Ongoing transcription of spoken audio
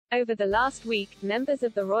Over the last week, members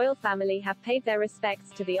of the royal family have paid their respects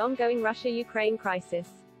to the ongoing Russia-Ukraine crisis.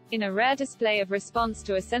 In a rare display of response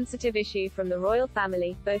to a sensitive issue from the royal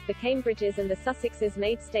family, both the Cambridges and the Sussexes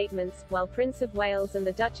made statements, while Prince of Wales and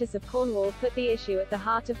the Duchess of Cornwall put the issue at the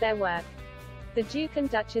heart of their work. The Duke and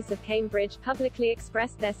Duchess of Cambridge publicly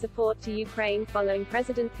expressed their support to Ukraine following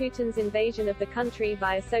President Putin's invasion of the country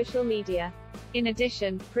via social media. In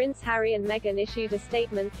addition, Prince Harry and Meghan issued a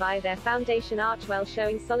statement via their foundation Archwell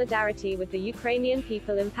showing solidarity with the Ukrainian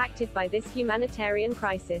people impacted by this humanitarian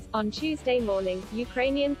crisis. On Tuesday morning,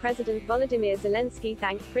 Ukrainian President Volodymyr Zelensky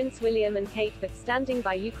thanked Prince William and Kate for standing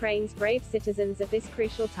by Ukraine's brave citizens at this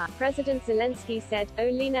crucial time. President Zelensky said,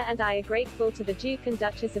 "Olena and I are grateful to the Duke and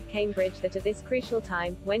Duchess of Cambridge that at this crucial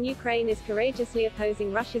time, when Ukraine is courageously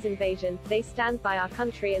opposing Russia's invasion, they stand by our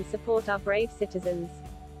country and support our brave citizens.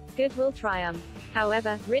 Good will triumph."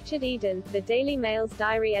 However, Richard Eden, the Daily Mail's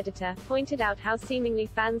diary editor, pointed out how seemingly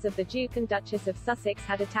fans of the Duke and Duchess of Sussex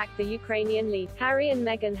had attacked the Ukrainian lead. Harry and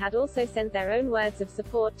Meghan had also sent their own words of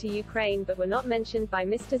support to Ukraine but were not mentioned by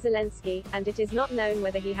Mr. Zelensky, and it is not known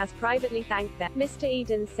whether he has privately thanked them. Mr.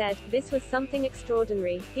 Eden said, "This was something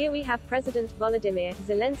extraordinary. Here we have President Volodymyr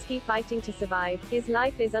Zelensky fighting to survive. His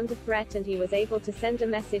life is under threat and he was able to send a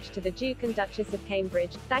message to the Duke and Duchess of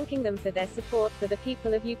Cambridge, thanking them for their support for the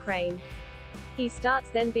people of Ukraine." He starts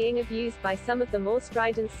then being abused by some of the more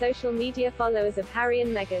strident social media followers of Harry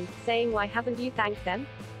and Meghan, saying, "Why haven't you thanked them?"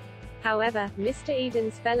 However, Mr.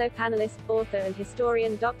 Eden's fellow panelist, author and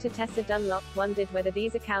historian Dr. Tessa Dunlop wondered whether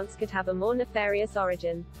these accounts could have a more nefarious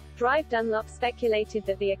origin. Drive Dunlop speculated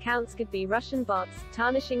that the accounts could be Russian bots,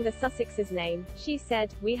 tarnishing the Sussexes' name. She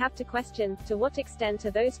said, "We have to question, to what extent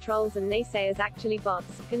are those trolls and naysayers actually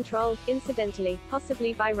bots, controlled, incidentally,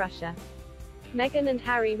 possibly by Russia?" Meghan and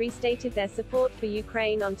Harry restated their support for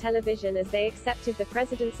Ukraine on television as they accepted the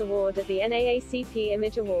President's Award at the NAACP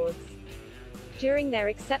Image Awards. During their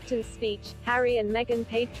acceptance speech, Harry and Meghan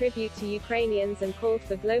paid tribute to Ukrainians and called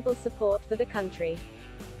for global support for the country.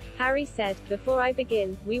 Harry said, "Before I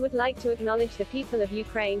begin, we would like to acknowledge the people of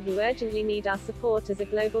Ukraine who urgently need our support as a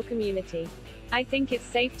global community. I think it's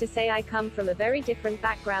safe to say I come from a very different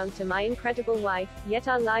background to my incredible wife, yet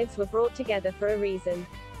our lives were brought together for a reason.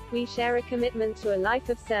 We share a commitment to a life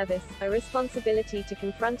of service, a responsibility to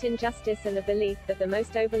confront injustice and a belief that the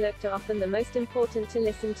most overlooked are often the most important to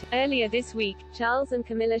listen to." Earlier this week, Charles and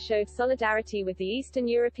Camilla showed solidarity with the Eastern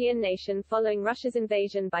European nation following Russia's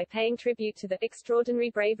invasion by paying tribute to the extraordinary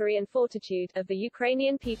bravery and fortitude of the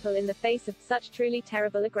Ukrainian people in the face of such truly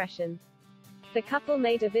terrible aggression. The couple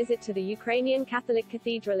made a visit to the Ukrainian Catholic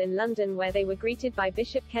Cathedral in London where they were greeted by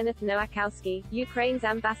Bishop Kenneth Nowakowski, Ukraine's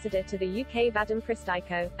ambassador to the UK Vadim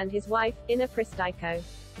Pristaiko, and his wife, Inna Pristaiko.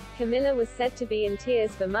 Camilla was said to be in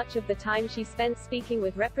tears for much of the time she spent speaking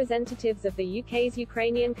with representatives of the UK's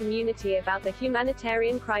Ukrainian community about the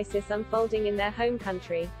humanitarian crisis unfolding in their home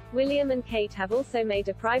country. William and Kate have also made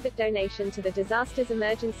a private donation to the Disasters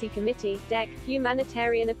Emergency Committee, DEC,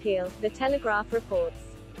 humanitarian appeal, The Telegraph reports.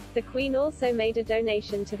 The Queen also made a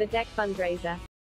donation to the DEC fundraiser.